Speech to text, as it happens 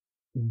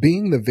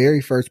Being the very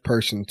first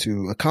person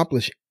to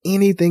accomplish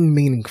anything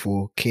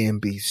meaningful can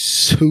be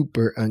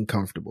super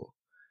uncomfortable.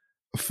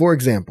 For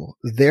example,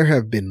 there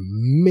have been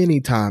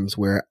many times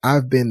where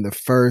I've been the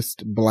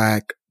first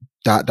black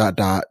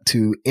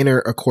to enter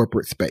a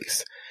corporate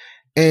space.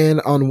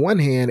 And on one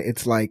hand,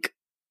 it's like,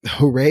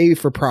 hooray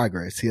for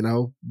progress,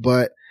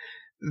 but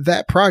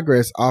that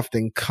progress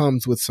often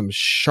comes with some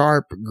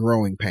sharp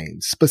growing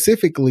pains.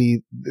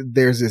 Specifically,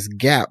 there's this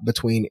gap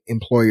between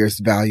employers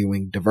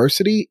valuing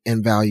diversity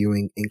and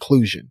valuing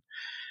inclusion.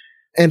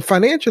 And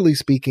financially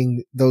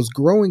speaking, those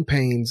growing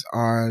pains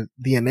are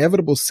the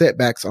inevitable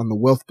setbacks on the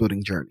wealth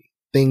building journey.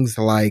 Things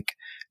like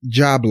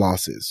job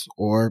losses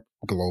or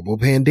global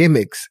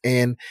pandemics.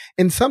 And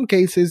in some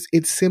cases,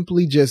 it's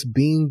simply just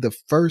being the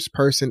first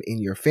person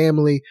in your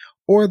family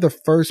or the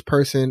first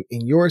person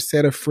in your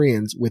set of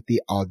friends with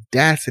the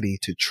audacity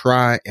to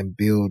try and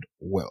build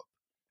wealth.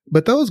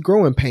 But those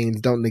growing pains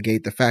don't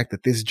negate the fact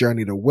that this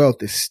journey to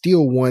wealth is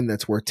still one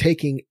that's worth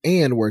taking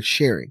and worth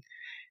sharing.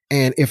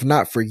 And if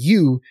not for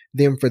you,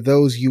 then for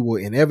those you will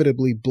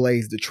inevitably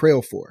blaze the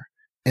trail for.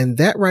 And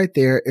that right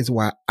there is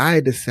why I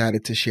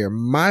decided to share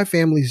my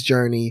family's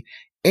journey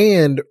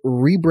and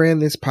rebrand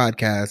this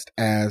podcast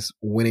as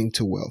Winning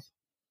to Wealth.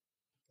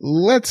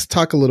 Let's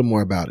talk a little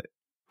more about it.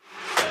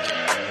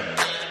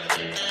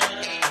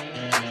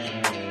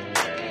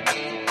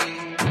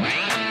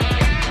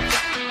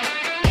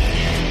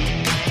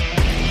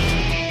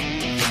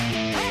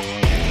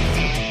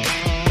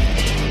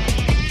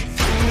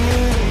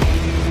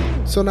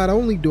 So not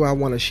only do I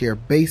want to share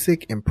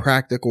basic and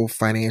practical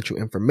financial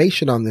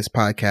information on this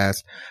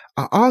podcast,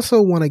 I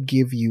also want to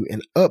give you an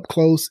up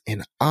close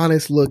and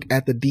honest look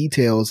at the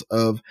details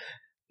of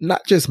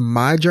not just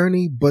my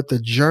journey, but the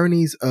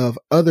journeys of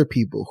other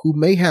people who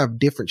may have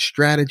different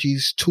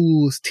strategies,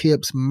 tools,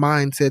 tips,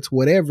 mindsets,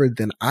 whatever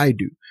than I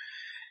do.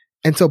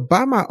 And so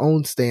by my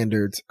own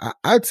standards,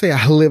 I'd say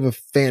I live a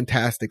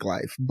fantastic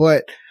life,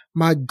 but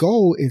my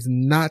goal is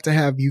not to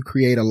have you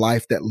create a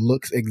life that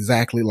looks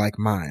exactly like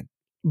mine.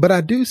 But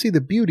I do see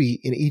the beauty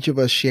in each of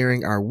us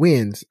sharing our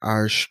wins,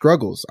 our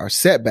struggles, our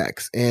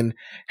setbacks, and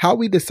how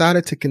we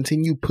decided to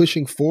continue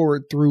pushing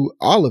forward through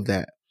all of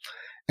that.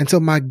 And so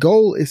my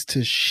goal is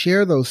to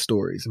share those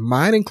stories,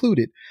 mine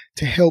included,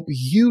 to help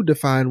you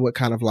define what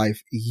kind of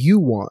life you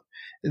want,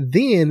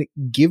 then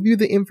give you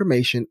the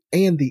information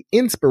and the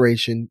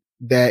inspiration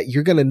that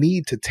you're going to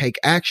need to take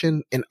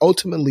action and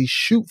ultimately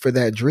shoot for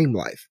that dream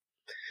life.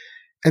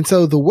 And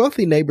so the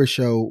Wealthy Neighbor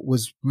Show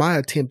was my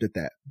attempt at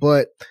that.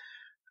 But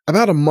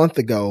about a month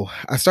ago,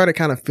 I started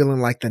kind of feeling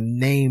like the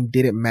name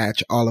didn't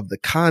match all of the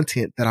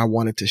content that I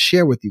wanted to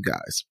share with you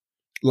guys.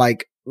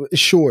 Like,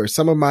 sure,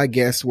 some of my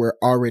guests were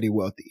already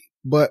wealthy,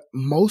 but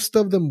most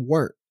of them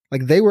weren't.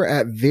 Like, they were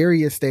at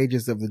various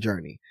stages of the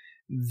journey.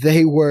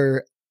 They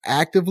were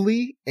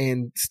actively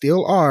and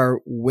still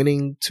are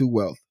winning to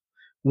wealth.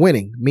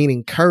 Winning,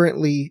 meaning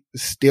currently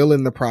still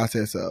in the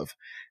process of.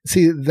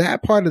 See,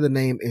 that part of the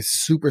name is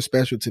super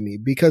special to me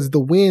because the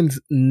wins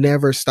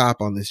never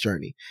stop on this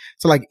journey.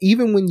 So like,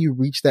 even when you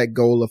reach that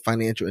goal of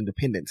financial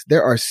independence,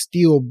 there are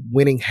still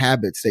winning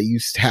habits that you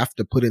have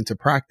to put into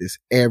practice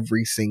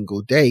every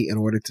single day in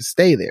order to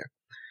stay there.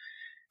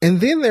 And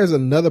then there's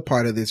another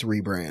part of this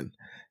rebrand,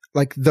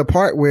 like the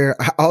part where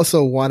I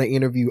also want to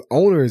interview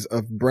owners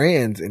of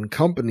brands and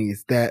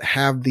companies that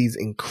have these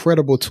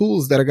incredible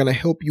tools that are going to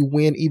help you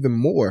win even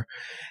more.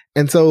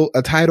 And so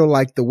a title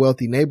like The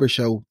Wealthy Neighbor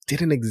Show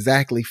didn't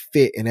exactly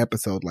fit an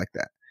episode like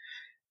that.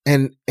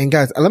 And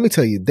guys, let me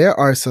tell you, there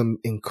are some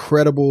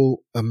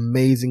incredible,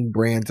 amazing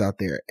brands out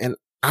there. And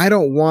I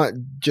don't want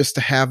just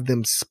to have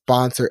them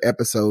sponsor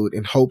episode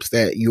in hopes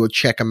that you'll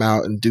check them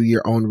out and do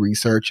your own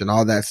research and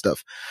all that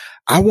stuff.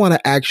 I want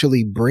to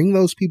actually bring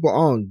those people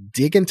on,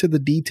 dig into the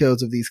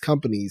details of these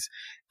companies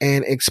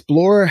and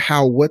explore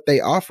how what they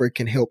offer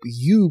can help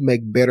you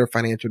make better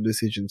financial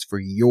decisions for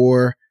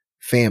your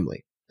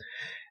family.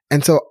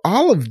 And so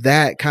all of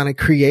that kind of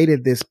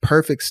created this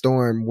perfect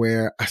storm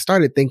where I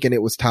started thinking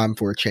it was time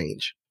for a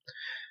change.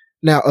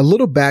 Now, a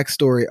little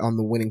backstory on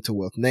the Winning to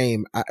Wealth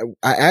name. I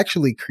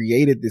actually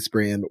created this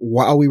brand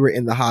while we were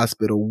in the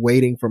hospital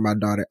waiting for my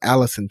daughter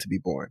Allison to be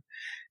born.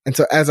 And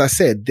so, as I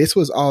said, this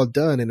was all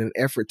done in an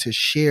effort to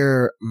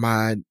share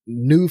my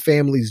new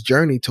family's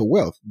journey to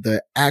wealth,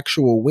 the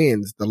actual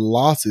wins, the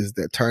losses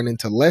that turn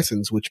into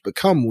lessons, which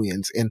become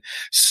wins, and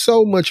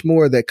so much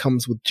more that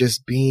comes with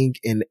just being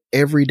an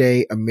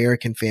everyday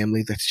American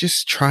family that's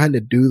just trying to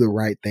do the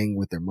right thing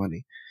with their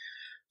money.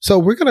 So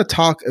we're going to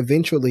talk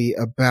eventually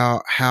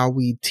about how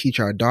we teach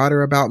our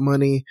daughter about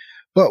money,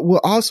 but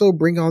we'll also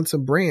bring on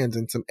some brands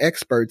and some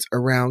experts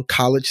around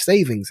college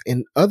savings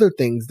and other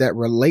things that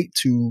relate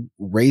to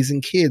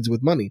raising kids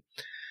with money.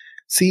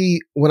 See,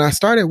 when I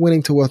started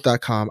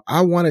winningtowealth.com, I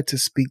wanted to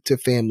speak to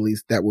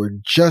families that were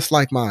just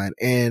like mine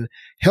and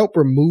help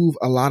remove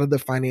a lot of the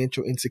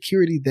financial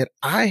insecurity that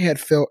I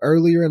had felt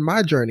earlier in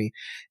my journey.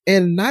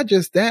 And not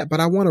just that, but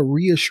I want to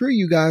reassure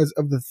you guys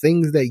of the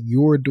things that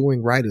you're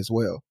doing right as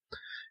well.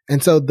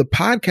 And so the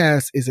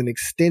podcast is an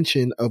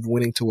extension of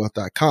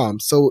winningtowealth.com.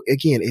 So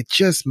again, it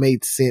just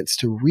made sense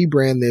to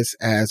rebrand this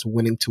as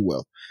Winning to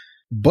Wealth.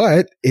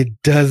 But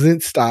it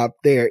doesn't stop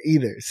there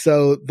either.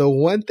 So the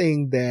one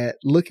thing that,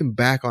 looking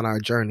back on our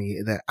journey,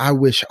 that I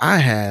wish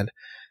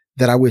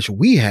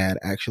we had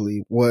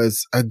actually,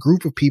 was a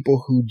group of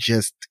people who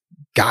just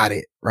got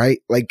it, right?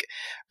 Like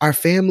our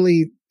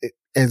family,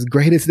 as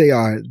great as they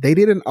are, they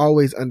didn't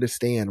always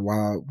understand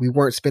why we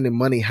weren't spending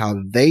money how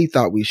they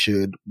thought we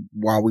should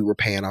while we were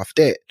paying off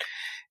debt.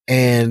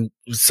 And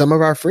some of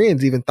our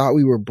friends even thought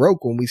we were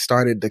broke when we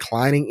started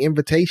declining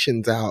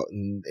invitations out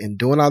and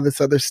doing all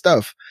this other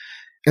stuff.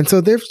 And so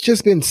there's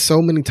just been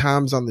so many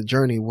times on the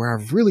journey where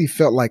I've really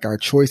felt like our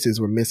choices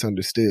were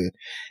misunderstood.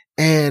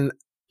 And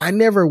I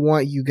never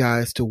want you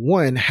guys to,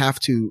 one, have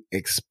to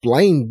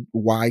explain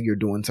why you're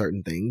doing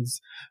certain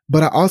things,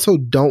 but I also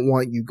don't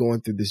want you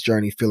going through this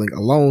journey feeling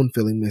alone,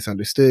 feeling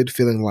misunderstood,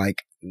 feeling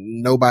like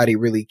nobody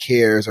really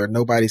cares or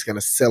nobody's going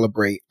to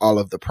celebrate all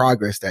of the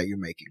progress that you're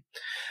making.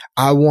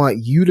 I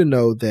want you to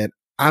know that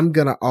I'm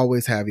going to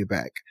always have your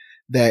back,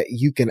 that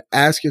you can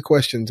ask your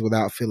questions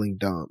without feeling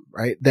dumb,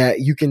 right?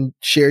 That you can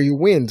share your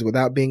wins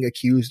without being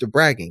accused of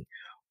bragging,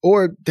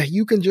 or that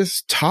you can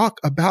just talk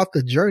about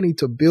the journey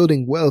to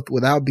building wealth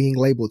without being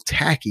labeled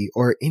tacky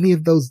or any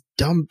of those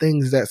dumb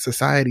things that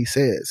society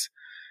says.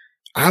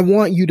 I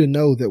want you to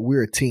know that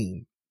we're a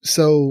team.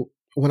 So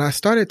when I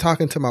started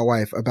talking to my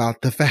wife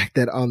about the fact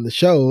that on the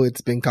show,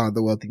 it's been called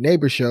The Wealthy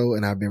Neighbor Show,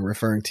 and I've been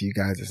referring to you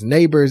guys as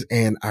neighbors,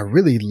 and I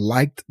really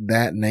liked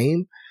that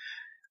name.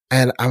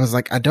 And I was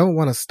like, I don't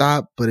want to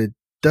stop, but it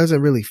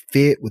doesn't really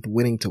fit with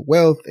Winning to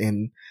Wealth.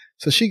 And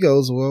so she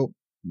goes, well,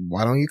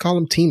 why don't you call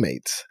them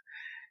teammates?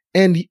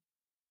 And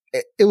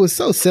it was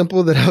so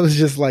simple that I was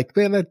just like,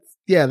 man,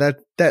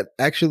 that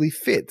actually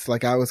fits.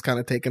 Like I was kind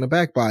of taken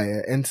aback by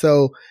it. And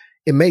so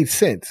it made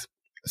sense.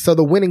 So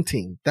the winning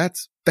team,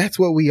 that's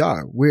what we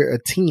are. We're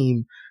a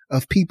team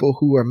of people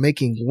who are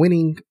making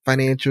winning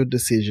financial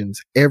decisions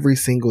every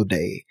single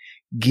day,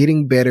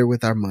 getting better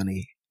with our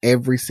money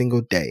every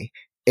single day,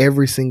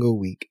 every single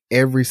week,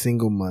 every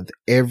single month,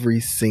 every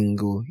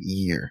single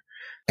year.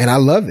 And I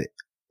love it.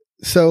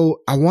 So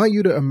I want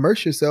you to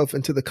immerse yourself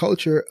into the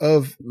culture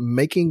of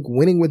making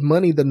winning with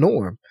money the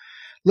norm.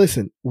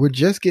 Listen, we're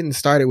just getting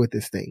started with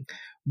this thing,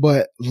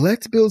 but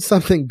let's build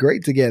something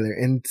great together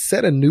and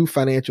set a new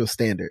financial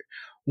standard.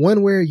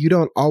 One where you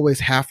don't always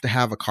have to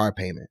have a car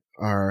payment,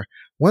 or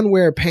one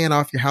where paying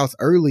off your house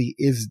early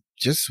is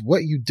just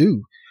what you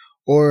do,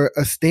 or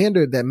a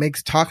standard that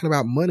makes talking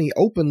about money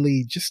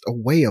openly just a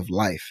way of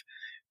life.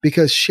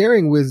 Because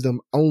sharing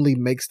wisdom only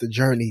makes the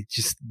journey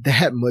just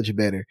that much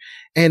better.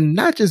 And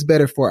not just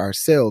better for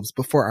ourselves,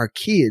 but for our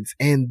kids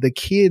and the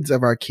kids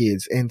of our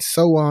kids, and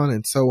so on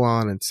and so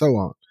on and so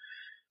on.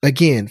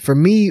 Again, for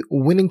me,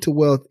 Winning to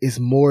Wealth is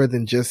more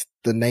than just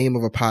the name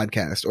of a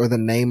podcast or the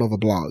name of a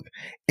blog.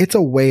 It's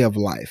a way of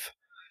life.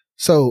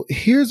 So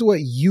here's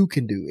what you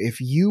can do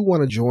if you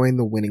want to join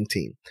the winning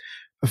team.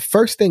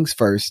 First things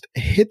first,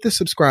 hit the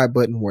subscribe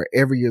button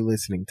wherever you're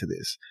listening to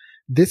this.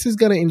 This is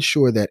going to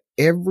ensure that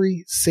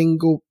every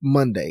single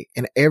Monday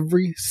and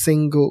every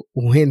single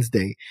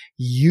Wednesday,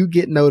 you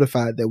get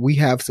notified that we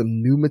have some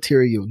new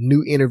material,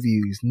 new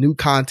interviews, new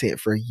content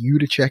for you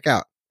to check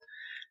out.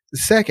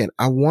 Second,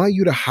 I want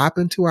you to hop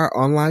into our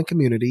online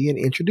community and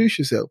introduce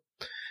yourself.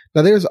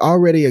 Now, there's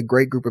already a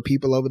great group of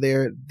people over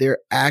there. They're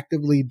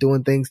actively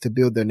doing things to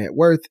build their net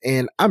worth,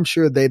 and I'm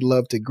sure they'd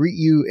love to greet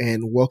you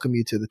and welcome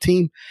you to the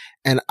team.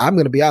 And I'm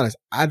going to be honest,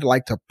 I'd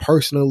like to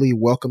personally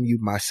welcome you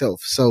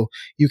myself. So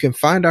you can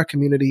find our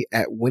community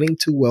at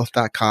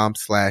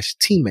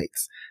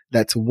winningtowealth.com/teammates.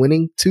 That's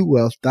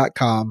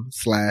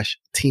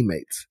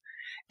winningtowealth.com/teammates.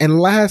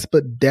 And last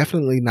but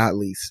definitely not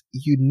least,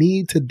 you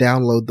need to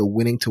download the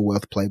Winning to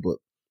Wealth playbook.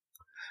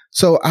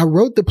 So I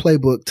wrote the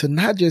playbook to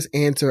not just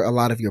answer a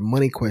lot of your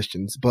money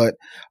questions, but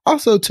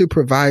also to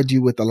provide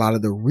you with a lot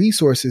of the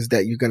resources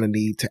that you're going to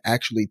need to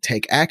actually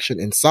take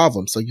action and solve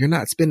them. So you're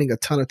not spending a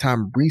ton of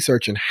time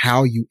researching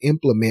how you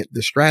implement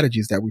the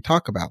strategies that we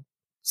talk about.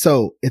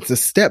 So it's a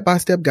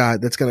step-by-step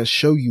guide that's going to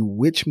show you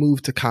which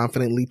move to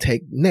confidently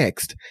take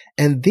next.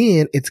 And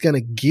then it's going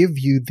to give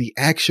you the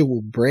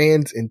actual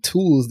brands and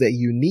tools that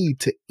you need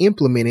to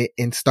implement it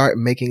and start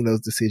making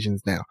those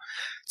decisions now.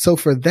 So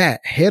for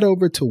that, head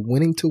over to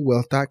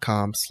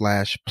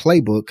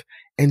winningtowealth.com/playbook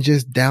and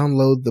just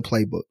download the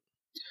playbook.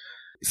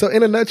 So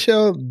in a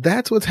nutshell,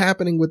 that's what's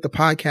happening with the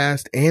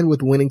podcast and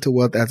with Winning to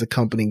Wealth as a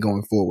company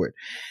going forward.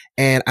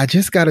 And I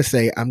just got to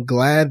say, I'm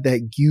glad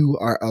that you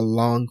are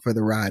along for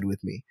the ride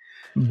with me.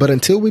 But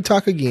until we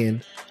talk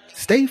again,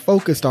 stay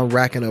focused on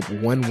racking up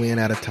one win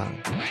at a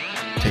time.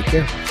 Take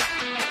care.